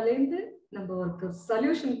ஏரியால இருந்து நம்ம ஒரு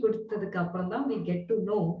சொல்யூஷன் கொடுத்ததுக்கு அப்புறம் தான் we get to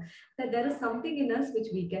know that there is something in us which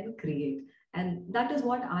we can create, and that is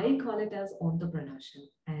what I call it as entrepreneurship.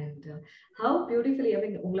 And how beautifully, I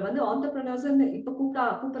mean, உங்களை வந்து entrepreneurs இப்ப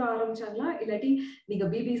கூப்பிட ஆரம்பிச்சாங்களா, இல்லாட்டி நீங்க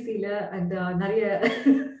பிபிசில அந்த நிறைய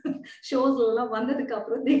ஷோஸ் எல்லாம் வந்ததுக்கு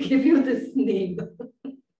அப்புறம் they give you this name?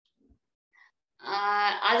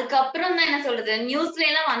 அதுக்கப்புறம் தான் என்ன சொல்றது, நியூஸ்ல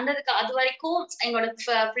எல்லாம் வந்ததுக்கு அது வரைக்கும் எங்களோட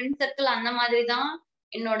ஃப்ரெண்ட் சர்க்கிள் அந்த மாதிரி தான்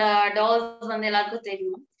என்னோட டால்ஸ் வந்து எல்லாருக்கும்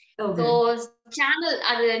தெரியும். சோ சேனல்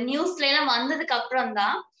அது நியூஸ்ல எல்லாம் வந்ததுக்கு அப்புறம்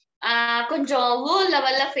தான் கொஞ்சம் வேர்ல்ட்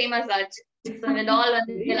லெவல்ல ஃபேமஸ் ஆச்சு. இந்த டால்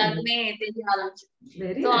வந்து எல்லாருக்குமே தெரிய ஆரம்பிச்சு.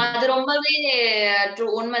 சோ அது ரொம்பவே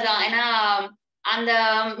உண்மைதான். ஏன்னா அந்த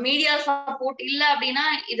மீடியா சப்போர்ட் இல்ல அப்படின்னா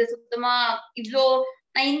இது சுத்தமா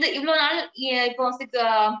இவ்வளவு நாள் இப்போ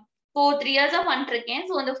 4-3 years பண்ணிட்டு இருக்கேன்.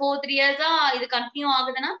 சோ அந்த 4-3 years இது கண்டினியூ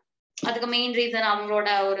ஆகுதுன்னா அதுக்கு மெயின் ரீசன் அவங்களோட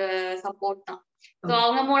ஒரு சப்போர்ட் தான். சோ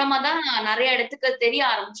அவங்க மூலமா தான் நிறைய இடத்துக்கு தெரிய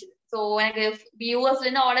ஆரம்பிச்சுது. சோ எனக்கு யூஎஸ்ல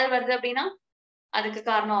இருந்து ஆர்டர் வருது அப்படின்னா அதுக்கு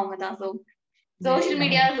காரணம் அவங்கதான். சோ சோசியல்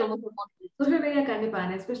மீடியா ரொம்ப சோஷியல் மீடியா கண்டிப்பா,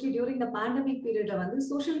 எஸ்பெஷலி டியூரிங் த பேண்டமிக் பீரியட்ல வந்து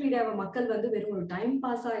சோஷியல் மீடியாவை மக்கள் வந்து வெறும் ஒரு டைம்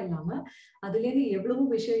பாஸா இல்லாம அதுல இருந்து எவ்வளவு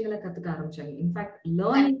விஷயங்களை கத்துக்க ஆரம்பிச்சாங்க. இன்ஃபேக்ட்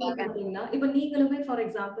லேர்னிங் பாத்தீங்கன்னா இப்ப நீங்களுமே ஃபார்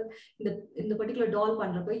எக்ஸாம்பிள் இந்த பர்டிகுலர் டால்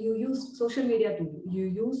பண்றப்ப you use social media to you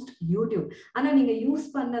used YouTube. ஆனா நீங்க யூஸ்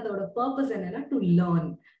பண்ணதோட பர்பஸ் என்னன்னா to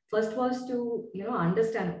learn. First was to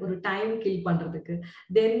understand ஒரு டைம் கில் பண்றதுக்கு.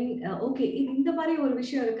 Then okay இந்த மாதிரி ஒரு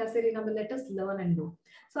விஷயம் இருக்கா, சரி நம்ம let us learn and do.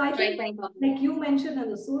 So I think like you mentioned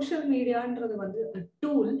அந்த social mediaன்றது வந்து a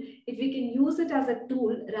tool. If we can use it as a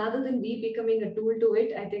tool rather than we becoming a tool to it,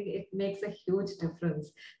 I think it makes a huge difference.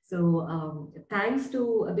 So thanks to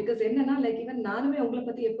because என்னன்னா like even நானுமே உங்களை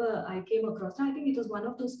பத்தி எப்ப I came across, I think it was one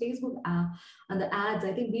of those Facebook and the ads.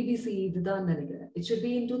 I think BBC இதுதான் நினைக்கிறேன். It should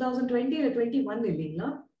be in 2020 or 21 இல்லீங்களா?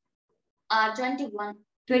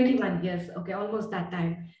 21, yes, okay, almost that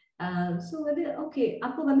time. So okay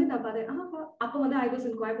அப்போ வந்து நான் பார்த்தேன், அப்போ வந்து I was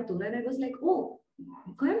in Coimbatore and I was like, oh,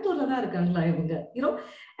 கோயம்புத்தூர்ல தான் இருக்காங்களா இவங்க,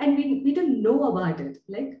 and we didn't know about it.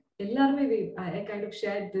 Like எல்லாருமே I kind of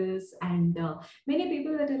shared this and many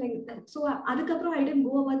people were telling. So அதுக்கப்புறம் I didn't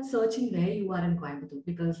go about searching where you are in Coimbatore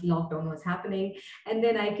because lockdown was happening, and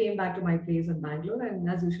then I came back to my place in Bangalore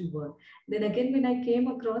and as usual work. Then again when I came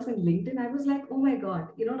across in LinkedIn, I was like, oh my god,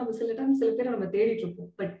 நம்ம சில பேரை நம்ம தேடிட்டு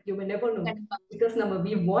இருப்போம், but you may never know because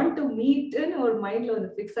we want to meet in our mindல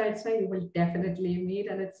வந்து fix ஆயிடுச்சுனா you will definitely meet,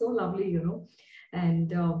 and it's so lovely,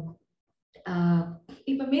 and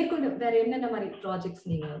இப்ப மேற்கொண்டு வேற என்னென்ன மாதிரி ப்ராஜெக்ட்ஸ்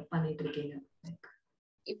நீங்க பண்ணிட்டு இருக்கீங்க?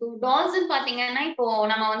 இப்போ டால்ஸ் பாத்தீங்கன்னா இப்போ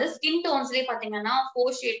நம்ம வந்து ஸ்கின் டோன்ஸ்லயே பாத்தீங்கன்னா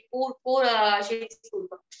 4 ஷேட்ஸ்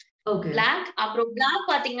கொடுப்போம். Black, அப்புறம் Black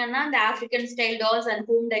பாத்தீங்கன்னா இந்த African style dolls and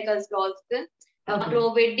home decors டால்ஸ்க்கு, அப்புறம்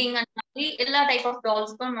வெட்டிங் அந்த மாதிரி எல்லா டைப் ஆஃப்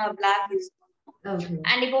டால்ஸ்க்கும் நம்ம Black யூஸ் பண்ணுவோம்.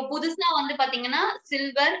 அண்ட் இப்போ புதுசா வந்து பாத்தீங்கன்னா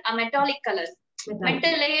சில்வர், மெட்டாலிக் கலர்ஸ்,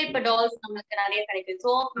 மெட்டல்லயே இப்ப டால்ஸ் நமக்கு நிறைய கிடைக்குது.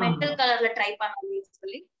 சோ மெட்டல் கலர்ல ட்ரை பண்ணணும்னு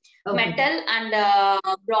சொல்லி metal and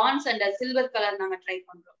France and silver colour நாங்க ட்ரை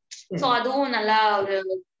பண்றோம். சோ அதுவும் நல்லா ஒரு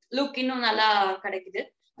லுக் இன்னும் நல்லா கிடைக்குது.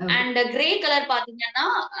 அண்ட் கிரே கலர் பாத்தீங்கன்னா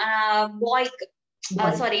பாய்க்கு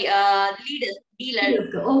சாரி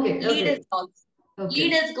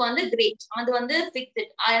லீடர்ஸ்க்கு வந்து கிரே, அது வந்து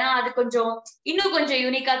ஃபிக்ஸ்ட். ஆனா அது கொஞ்சம் இன்னும் கொஞ்சம்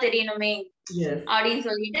யூனிக்கா தெரியணுமே அப்படின்னு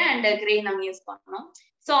சொல்லிட்டு அண்ட் கிரே நாங்க யூஸ் பண்ணோம்.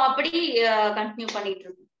 சோ அப்படி கண்டினியூ பண்ணிட்டு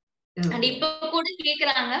இருக்கோம். அண்ட் இப்ப கூட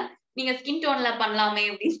கேக்குறாங்க நீங்க ஸ்கின் டோன்ல பண்ணலாமே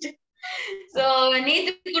அப்படின்ட்டு. சோ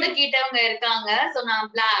நேத்து கூட கேட்டவங்க இருக்காங்க. சோ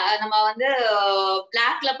நம்ம வந்து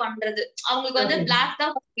பிளாக்ல பண்றது, அவங்களுக்கு வந்து பிளாக்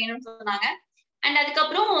தான் வேணும்னு சொன்னாங்க. அண்ட்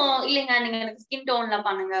அதுக்கப்புறம் இல்லைங்க நீங்க எனக்கு ஸ்கின் டோன்ல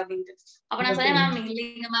பண்ணுங்க அப்படின்ட்டு. அப்ப நான் சொன்னேன், மேம்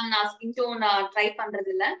இல்லைங்க மேம் நான் ஸ்கின் டோன் ட்ரை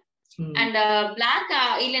பண்றது இல்ல, அண்ட் பிளாக்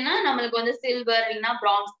இல்லைன்னா நம்மளுக்கு வந்து சில்வர் இல்லைன்னா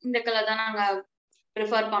பிரான்ஸ் இந்த கலர் தான் நாங்க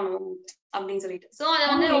ப்ரிஃபர் பண்ணுவோம் அப்படின்னு சொல்லிட்டு. சோ அத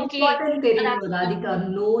வந்து ஓகே ராதிகா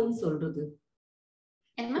நோன் சொல்றது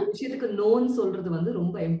விஷயத்துக்கு நோன் சொல்றது வந்து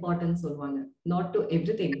ரொம்ப இம்பார்ட்டன்ட் சொல்லுவாங்க. Not to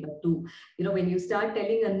everything but to when you start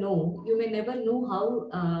telling a no, you may never know how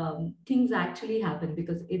things actually happen.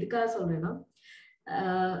 Because எதுக்காக சொல்றேன்னா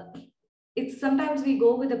it's sometimes we go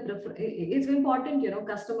with the it's important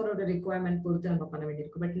customer requirement பொறுத்து நம்ம பண்ண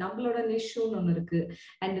வேண்டியிருக்கு. But நம்மளோட niche ஒன்னு இருக்கு,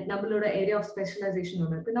 and நம்மளோட area of specialization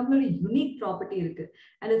ஒன்னு இருக்கு, நம்மளோட unique property இருக்கு.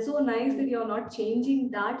 And it's so nice that you're not changing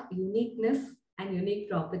that uniqueness and unique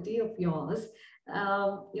property of yours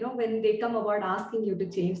when they come about asking you to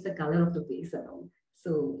change the color of the face and all.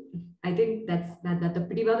 So I think that the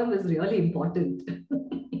pidivadam is really important.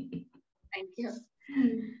 Thank you.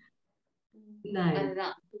 Nice.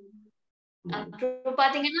 அப்புறம்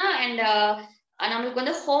பாத்தீங்கன்னா and நம்மளுக்கு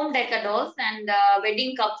வந்து home decker dolls and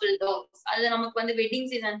wedding couple dolls, அது நமக்கு வந்து wedding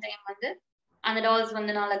season time வந்து அந்த dolls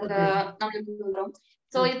வந்து நம்மளுக்கு சொல்றோம்.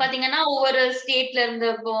 சோ இது பாத்தீங்கன்னா ஒவ்வொரு ஸ்டேட்ல இருந்து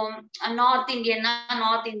இப்போ north இந்தியன்னா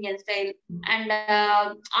north Indian style and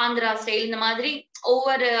Andhra style, இந்த மாதிரி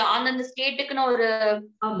ஒவ்வொரு அந்தந்த ஸ்டேட்டுக்குன்னு ஒரு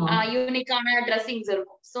யூனிக்கான ட்ரெஸ்ஸிங்ஸ்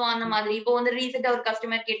இருக்கும். சோ அந்த மாதிரி இப்போ வந்து ரீசெண்டா ஒரு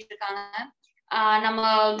கஸ்டமர் கேட்டிருக்காங்க, நம்ம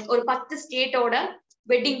ஒரு 10 ஸ்டேட்டோட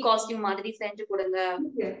வெட்டிங் காஸ்டியூம் மாதிரி செஞ்சு கொடுங்க.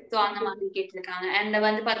 சோ அந்த மாதிரி கேட்டிருக்காங்க. அண்ட்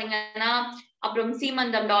வந்து பாத்தீங்கன்னா அப்புறம்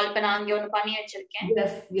சீமந்தம் டால் இப்ப நான் இங்க ஒண்ணு பண்ணி வச்சிருக்கேன்.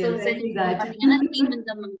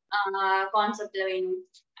 சீமந்தம் கான்செப்ட்ல வேணும்.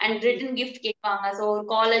 அண்ட் ரிட்டன் கிஃப்ட் கேட்பாங்க. சோ ஒரு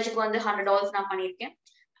காலேஜுக்கு வந்து $100 நான் பண்ணிருக்கேன்.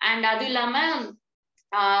 அண்ட் அது இல்லாம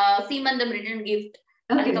சீமந்தம் ரிட்டன் கிஃப்ட்,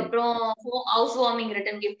 அதுக்கப்புறம் ஹவுஸ் வார்மிங்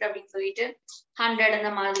ரிட்டன் கிஃப்ட் அப்படின்னு சொல்லிட்டு 100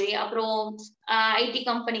 அந்த மாதிரி, அப்புறம் ஐடி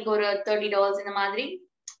கம்பெனிக்கு ஒரு $30 இந்த மாதிரி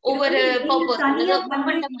ஒவ்வொரு பர்பஸ்.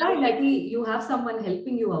 இல்லாட்டி you have someone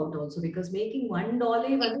helping you out also because making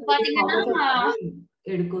 $1 வந்து பாத்தீங்கன்னா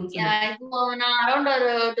எடுக்கும். இப்போ நான் அரௌண்ட் ஒரு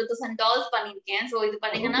 $2000 பண்ணிருக்கேன். சோ இது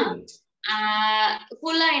பாத்தீங்கன்னா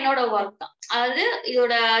ஃபுல்லா என்னோட ஒர்க் தான். அதாவது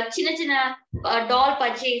இதோட சின்ன சின்ன டால்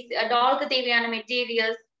பர்ச்சேஸ், டாலுக்கு தேவையான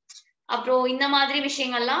மெட்டீரியல்ஸ், அப்புறம் இந்த மாதிரி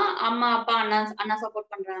விஷயங்கள்லாம் அம்மா அப்பா அண்ணா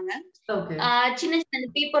சப்போர்ட் பண்றாங்க. சின்ன சின்ன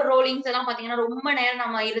பேப்பர் ரோலிங்ஸ் எல்லாம் பாத்தீங்கன்னா ரொம்ப நேரம்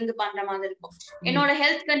நம்ம இருந்து பண்ற மாதிரி இருக்கும். என்னோட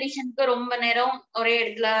ஹெல்த் கண்டிஷனுக்கு ரொம்ப நேரம் ஒரே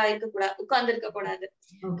இடத்துல உட்கார்ந்து இருக்க கூடாது.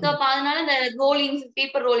 சோ அப்ப அதனால இந்த ரோலிங்ஸ்,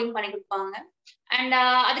 பேப்பர் ரோலிங் பண்ணி கொடுப்பாங்க. அண்ட்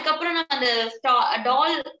அதுக்கப்புறம் நான் அந்த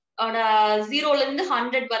டால் 0ல இருந்து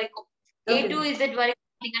 100 வரைக்கும் A to Z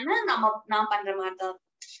வரைக்கும் நான் பண்ற மாதிரி தான்.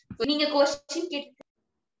 நீங்க क्वेश्चन கேட்டு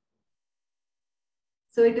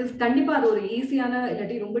ஸோ இட் இஸ் கண்டிப்பா அது ஒரு ஈஸியான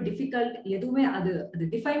இல்லாட்டி ரொம்ப டிஃபிகல்ட் எதுவுமே அது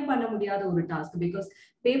டிஃபைன் பண்ண முடியாத ஒரு டாஸ்க். பிகாஸ்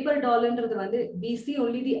பேப்பர் டால்ன்றது வந்து we see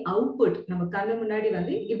only the output. நம்ம கண்ணு முன்னாடி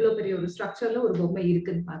வந்து இவ்வளவு பெரிய ஒரு ஸ்ட்ரக்சர்ல ஒரு பொம்மை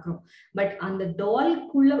இருக்குன்னு பாக்குறோம். பட் அந்த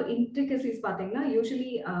டால்குள்ள இன்ட்ரிகசிஸ் பாத்தீங்கன்னா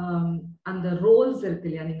யூஸ்வலி அந்த ரோல்ஸ் இருக்கு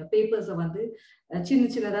இல்லையா, நீங்க பேப்பர்ஸை வந்து சின்ன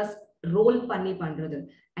சின்னதா ரோல் பண்ணி பண்றது.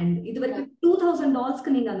 அண்ட் இது வரைக்கும் 2000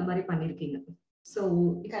 டால்ஸ்க்கு நீங்க அந்த மாதிரி பண்ணிருக்கீங்க. ஸோ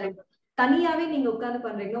தனியாவே நீங்க உட்கார்ந்து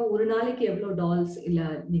பண்றீங்கன்னா ஒரு நாளைக்கு எவ்வளவு டால்ஸ் இல்ல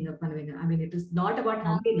நீங்க பண்ணுவீங்க? ஐ mean it is not about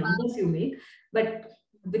how many numbers you make, but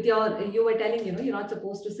with your you were telling you're not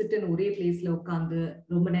supposed to sit in ஒரே பிளேஸ்ல உட்கார்ந்து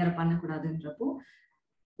ரொம்ப நேரம் பண்ண கூடாதுன்றப்போ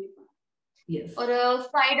எஸ் ஒரு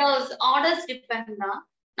 5 hours ஆர்டர்ஸ் டிபெண்ட் தான்.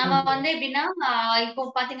 நம்ம வந்து எப்படின்னா இப்போ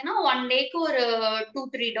பாத்தீங்கன்னா 1 டேக்கு ஒரு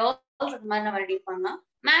 2-3 டால்ஸ் அந்த மாதிரி நம்ம ரெடி பண்ணலாம்.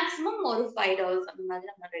 மேக்ஸிமம் ஒரு 5 hours அந்த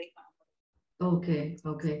மாதிரி நம்ம ரெடி பண்ணலாம். Okay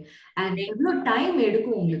okay. அண்ட் எவ்வளவு டைம்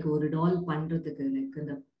எடுக்கும் உங்களுக்கு ஒரு டால் பண்றதுக்கு? லைக்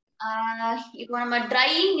இந்த இப்போ நம்ம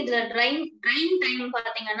ட்ரைங் டைம்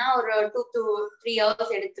பாத்தீங்கன்னா ஒரு 2 to 3 hours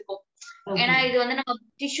எடுத்துக்கும். ஏன்னா இது வந்து நம்ம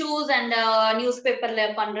டிஷ்யூஸ் அண்ட் நியூஸ் பேப்பர்ல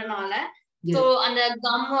பண்றதுனால சோ அந்த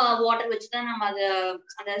கம் வாட்டர் வச்சுதான் நம்ம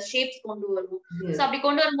அந்த ஷேப்ஸ் கொண்டு வருவோம். சோ அப்படி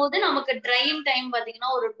கொண்டு வரும்போது நமக்கு ட்ரைங் டைம்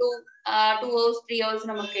பாத்தீங்கன்னா ஒரு 2 hours 3 hours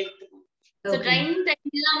நமக்கு எடுத்துக்கும். சோ ட்ரைங்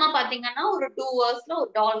டைம் இல்லாம பாத்தீங்கன்னா ஒரு 2 hoursல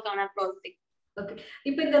ஒரு டால்கான ப்ராசஸிங். ஓகே.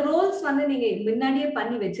 இப்போ இந்த ரோல்ஸ் வந்து நீங்க முன்னாடியே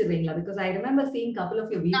பண்ணி வெச்சிருவீங்களா? because I remember seeing couple of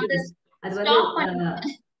your videos. அது வந்து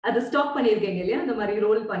அது ஸ்டாப் பண்ணிருக்கீங்க இல்லையா? அந்த மாதிரி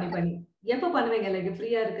ரோல் பண்ணி எப்ப பண்ணுவீங்க? லைக்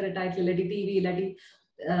ஃப்ரீயா இருக்கிற டைம்ல இல்லாட்டி டிவி இல்லாட்டி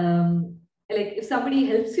like if somebody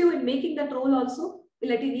helps you in making that roll also,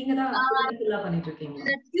 இல்லாட்டி நீங்க தான் ஃபுல்லா பண்ணிட்டு இருக்கீங்களா?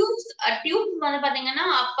 the tubes வந்து பாத்தீங்கன்னா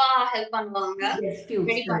அப்பா ஹெல்ப் பண்ணுவாங்க.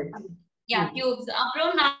 ரெடி பண்ணுவாங்க. tubes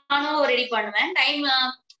அப்புறம் நானும் ரெடி பண்ணுவேன். டைம்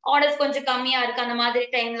ஆர்டர்ஸ் கொஞ்சம் கம்மியா இருக்கு அந்த மாதிரி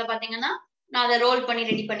டைம்ல பாத்தீங்கன்னா நான் அதை ரோல் பண்ணி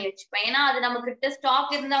ரெடி பண்ணி வச்சுப்பேன். ஏன்னா அது நம்ம கிட்ட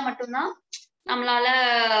ஸ்டாக் இருந்தா மட்டும்தான் நம்மளால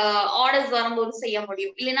ஆர்டர்ஸ் வரும்போது செய்ய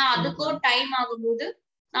முடியும். இல்லைன்னா அதுக்கும் டைம் ஆகும்போது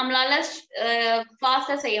நம்மளால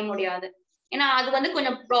ஃபாஸ்டா செய்ய முடியாது. ஏன்னா அது வந்து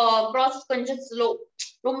கொஞ்சம் ப்ராசஸ் கொஞ்சம் ஸ்லோ,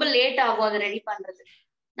 ரொம்ப லேட் ஆகும் அதை ரெடி பண்றது.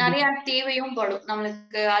 நிறைய தேவையும் படும்,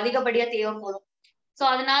 நம்மளுக்கு அதிகப்படியா தேவைப்படும். ஸோ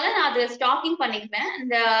அதனால நான் அதை ஸ்டாக்கிங் பண்ணிக்குவேன்.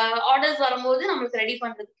 இந்த ஆர்டர்ஸ் வரும்போது நம்மளுக்கு ரெடி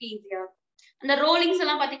பண்றதுக்கு ஈஸியா இருக்கும். அந்த ரோலிங்ஸ்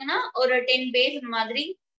எல்லாம் பாத்தீங்கன்னா ஒரு 10 days இந்த மாதிரி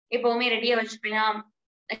எப்பவுமே ரெடியா வச்சுக்கலாம்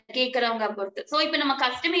கேக்குறவங்க பொறுத்து. சோ இப்ப நம்ம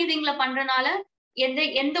கஸ்டமைசிங்ல பண்றதுனால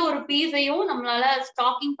எந்த ஒரு பீஸையும் நம்மளால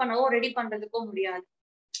ஸ்டாக்கிங் பண்ணவோ ரெடி பண்றதுக்கோ முடியாது.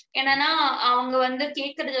 என்னன்னா அவங்க வந்து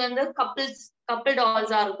கேக்குறது வந்து கப்பிள்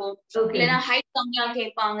டால்ஸா இருக்கும், இல்லைன்னா ஹைட் கம்மியா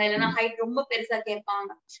கேட்பாங்க, இல்லைன்னா ஹைட் ரொம்ப பெருசா கேட்பாங்க.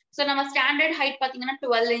 சோ நம்ம ஸ்டாண்டர்ட் ஹைட் பாத்தீங்கன்னா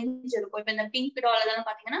 12 inch இருக்கும். இப்ப இந்த பிங்க் டால் எல்லாம்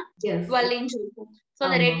பாத்தீங்கன்னா 12 inch இருக்கும். சோ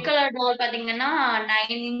இந்த ரெட் கலர் டால் பாத்தீங்கன்னா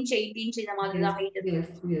 9 inch 8 inch இந்த மாதிரி தான் ஹைட்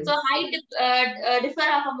இருக்கு. சோ ஹைட்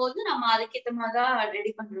டிஃபர் ஆகும்போது நம்ம அதுக்கேற்ற மாதிரி தான்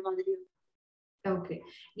ரெடி பண்ற மாதிரி இருக்கும். ஓகே.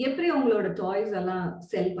 எப்படி உங்களோட டாய்ஸ் எல்லாம்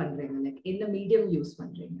செல் பண்றீங்க? லைக் என்ன மீடியம் யூஸ்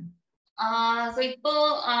பண்றீங்க? சோ இப்போ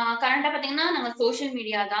கரண்டா பாத்தீங்கன்னா நாங்க சோசியல்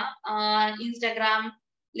மீடியா தான், இன்ஸ்டாகிராம்,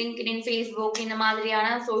 லிங்க்டின், ஃபேஸ்புக் இந்த மாதிரியான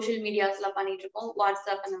சோசியல் மீடியாஸ்ல பண்ணிட்டு இருக்கோம்,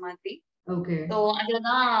 வாட்ஸ்அப் அந்த மாதிரி. ஓகே. சோ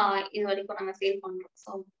அதுலதான் இது வரைக்கும் நாங்க சேல் பண்றோம்.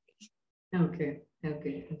 So okay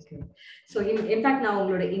okay okay. So in fact நான்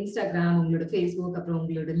உங்களோட இன்ஸ்டாகிராம், உங்களோட ஃபேஸ்புக், அப்புறம்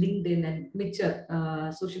உங்களோட LinkedIn and mixture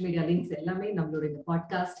social media links எல்லாமே நம்மளோட இந்த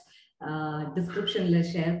பாட்காஸ்ட் descriptionல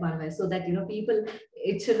share பண்ணுவேன். So that people,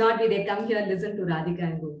 it should not be they come here listen to Radhika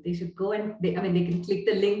and go. They should go and they can click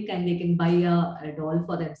the link and they can buy a doll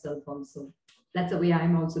for themselves also. That's the way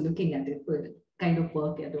I'm also looking at it, for kind of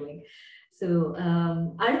work you're doing. So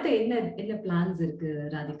அடுத்து என்ன plans இருக்கு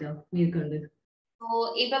ராதிகா மேற்கொண்டு? So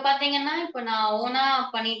இப்ப பாத்தீங்கன்னா இப்ப நான் ஓனா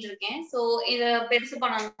பண்ணிட்டு இருக்கேன். ஸோ இத பெருசு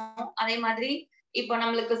பண்ணணும். அதே மாதிரி இப்போ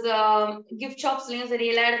நம்மளுக்கு கிஃப்ட் ஷாப்ஸ்லயும் சரி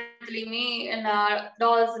எல்லா இடத்துலயுமே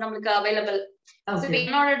டால்ஸ் நம்மளுக்கு அவைலபிள்.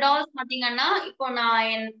 என்னோட டால்ஸ் பாத்தீங்கன்னா இப்போ நான்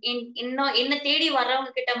என்ன தேடி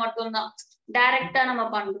வர்றவங்க கிட்ட மட்டும்தான் டைரக்டா நம்ம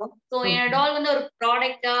பண்றோம். ஸோ என்னோட டால் வந்து ஒரு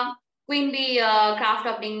ப்ராடக்டா குயின்பி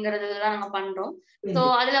கிராஃப்ட் அப்படிங்கறதுதான் நாங்க பண்றோம். ஸோ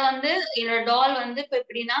அதுல வந்து என்னோட டால் வந்து இப்ப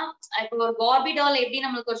எப்படின்னா இப்போ ஒரு பார்பி டால் எப்படி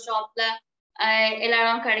நம்மளுக்கு ஒரு ஷாப்ல எல்லா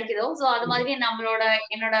இடம் கிடைக்குதோ, ஸோ அது மாதிரி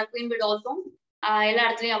என்னோட குயின்பி டால்ஸும் எல்லா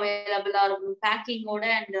இடத்துலயும் அவைலபிளா இருக்கும் பேக்கிங்கோட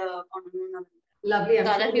அண்ட் பண்ணணும். Lovely. I'm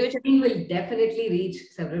So sure the the future. queen will definitely reach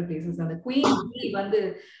several places. And the queen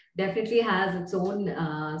bee definitely has its own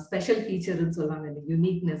special feature in சொல்லுவாங்க, the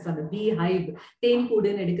uniqueness. அந்த bee hive தேன்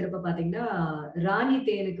கூடுன்னு எடுக்கிறப்ப பாத்தீங்கன்னா ராணி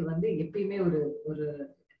தேனுக்கு எப்பயுமே ஒரு ஒரு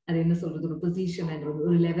அது என்ன சொல்றது, ஒரு பொசிஷன் அண்ட்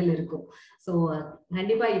ஒரு லெவல் இருக்கும். ஸோ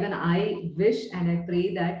கண்டிப்பா even I wish and I pray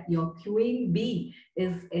that your queen bee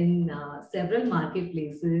is in several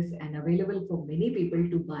marketplaces and available for many people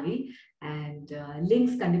to buy. And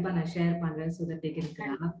links kandipa na share pandren so that they can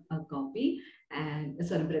grab a copy and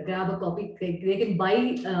grab a copy. They can buy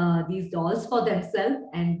these dolls for themselves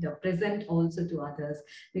and present also to others,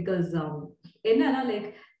 because like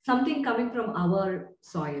something coming from our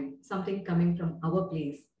soil, something coming from our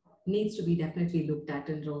place needs to be definitely looked at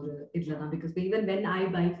in Roru Idlana, because even when I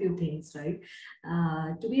buy few things, right?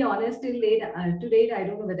 To be honest, to date, I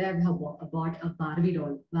don't know whether I have bought a Barbie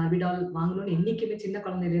doll. Barbie doll வாங்கணும்னு என்னைக்குமே சின்ன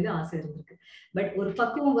குழந்தையில இருந்து ஆசை இருந்திருக்கு. But ஒரு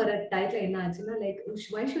பக்குவம் வர டைத்துல என்ன ஆச்சுன்னா, like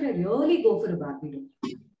why should I really go for a Barbie doll?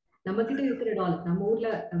 நம்ம கிட்ட இருக்கிற டால், நம்ம ஊர்ல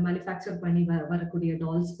மேனுஃபேக்சர் பண்ணி வரக்கூடிய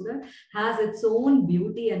டால்ஸ் கூட has its own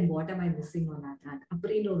beauty, and what am I missing on that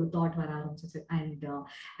அப்படின்ற ஒரு தாட் வர ஆரம்பிச்சிச்சு. And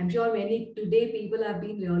I'm sure many today people have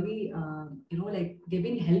been really like they've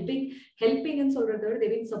been helping ன்னு சொல்றதை விட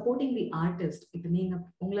they've been supporting the artist. இப்ப நீங்க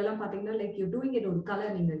உங்களெல்லாம் பாத்தீங்கன்னா like you're doing it ஒரு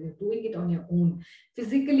colour, you're doing it on your own.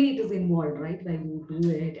 Physically it is involved, right, when you do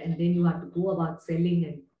it, and then you have to go about selling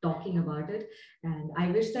and talking about it. And I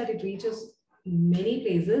wish that it reaches many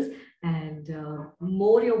places, and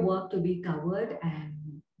more your work to be covered, and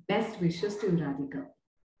best wishes to Radhika.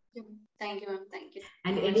 Thank you, ma'am. Thank you.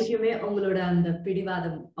 And anykume ungaloda and the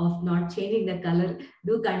pidivadam of not changing the color,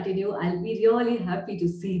 do continue. I'll be really happy to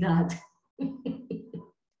see that.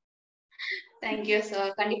 Thank you, sir.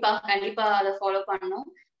 கண்டிப்பா அதை follow பண்ணணும்.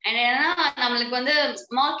 And ஏன்னா நம்மளுக்கு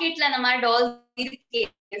மார்க்கெட்ல அந்த மாதிரி dolls இருக்கே,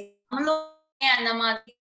 அந்த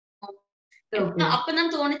மாதிரி அப்பதான்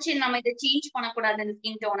தோணுச்சு நம்ம இதை சேஞ்ச் பண்ணக்கூடாது இந்த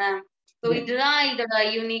ஸ்கின் டோனை. சோ இதுதான் இதோட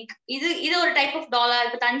யூனிக். இது ஒரு டைப் ஆஃப் டாலா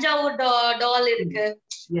இருக்கு. தஞ்சாவூர் டால் இருக்கு.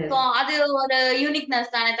 சோ அது ஒரு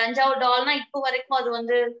யூனிக்னஸ் தானே. தஞ்சாவூர் டால்னா இப்போ வரைக்கும்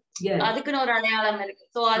அது அதுக்குன்னு ஒரு அடையாளம் இருக்கு.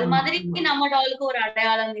 சோ அது மாதிரி நம்ம டாலுக்கு ஒரு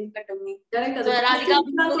அடையாளம் இருக்கட்டும். ராதிகா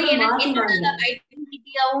என்னோட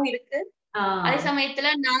ஐடென்டிட்டியாவும் இருக்கு. அதே சமயத்துல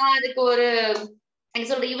நான் அதுக்கு ஒரு என்ன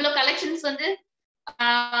சொல்றது, இவ்வளவு கலெக்ஷன்ஸ்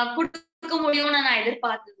கொடுக்க முடியும்னு நான்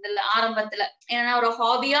எதிர்பார்த்தது இல்ல ஆரம்பத்துல. ஏன்னா ஒரு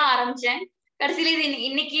ஹாபியா ஆரம்பிச்சேன். கடைசியில இது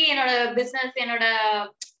இன்னைக்கு என்னோட பிசினஸ்,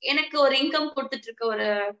 எனக்கு ஒரு இன்கம் கொடுத்துட்டு இருக்க ஒரு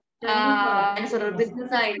என்ன சொல்ற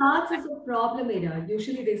பிசினஸ் ஆயிடுச்சு. Problem area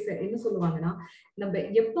usually they say என்ன சொல்லுவாங்கன்னா, நம்ம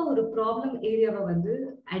எப்ப ஒரு ப்ராப்ளம் ஏரியாவை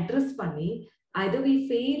அட்ரஸ் பண்ணி either we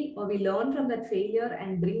fail or we learn from that failure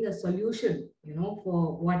and bring a solution, for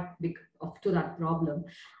what to that problem.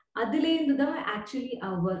 Adilendha actually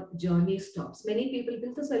our journey stops. Many people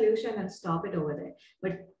build the solution and stop it over there.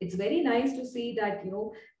 But it's very nice to see that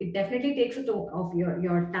it definitely takes a toll of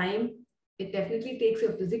your time. It definitely takes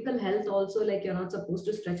your physical health also. Like you're not supposed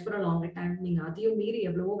to stretch for a longer time. நீங்க அதையும் மீறி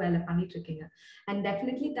எவ்வளவோ வேலை பண்ணிட்டு இருக்கீங்க. And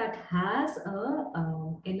definitely that has a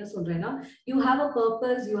என்ன சொல்றேன்னா, you have a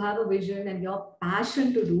purpose, you have a vision, and your passion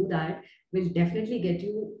to do that will definitely get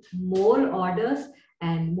you more orders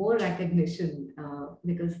and more recognition,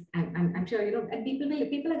 because I'm sure and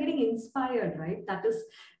people are getting inspired, right?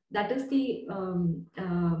 That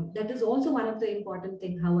is also one of the important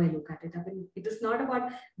thing how I look at it. I mean, it is not about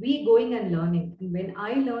we going and learning. And when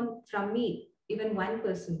I learn from me, even one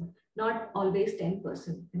person, not always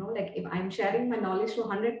 10%, like if I'm sharing my knowledge to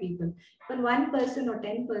 100 people, when one person or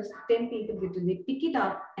 10 people they pick it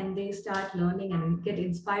up and they start learning and get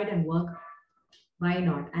inspired and work, why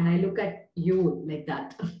not? And I look at you like that.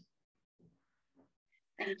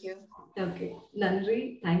 Thank you. Okay, Nandri,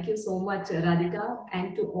 thank you so much, Radhika, and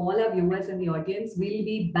to all our viewers in the audience. We'll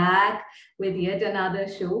be back with yet another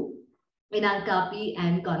show in our Kaapi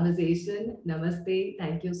and Conversation. Namaste.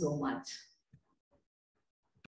 Thank you so much.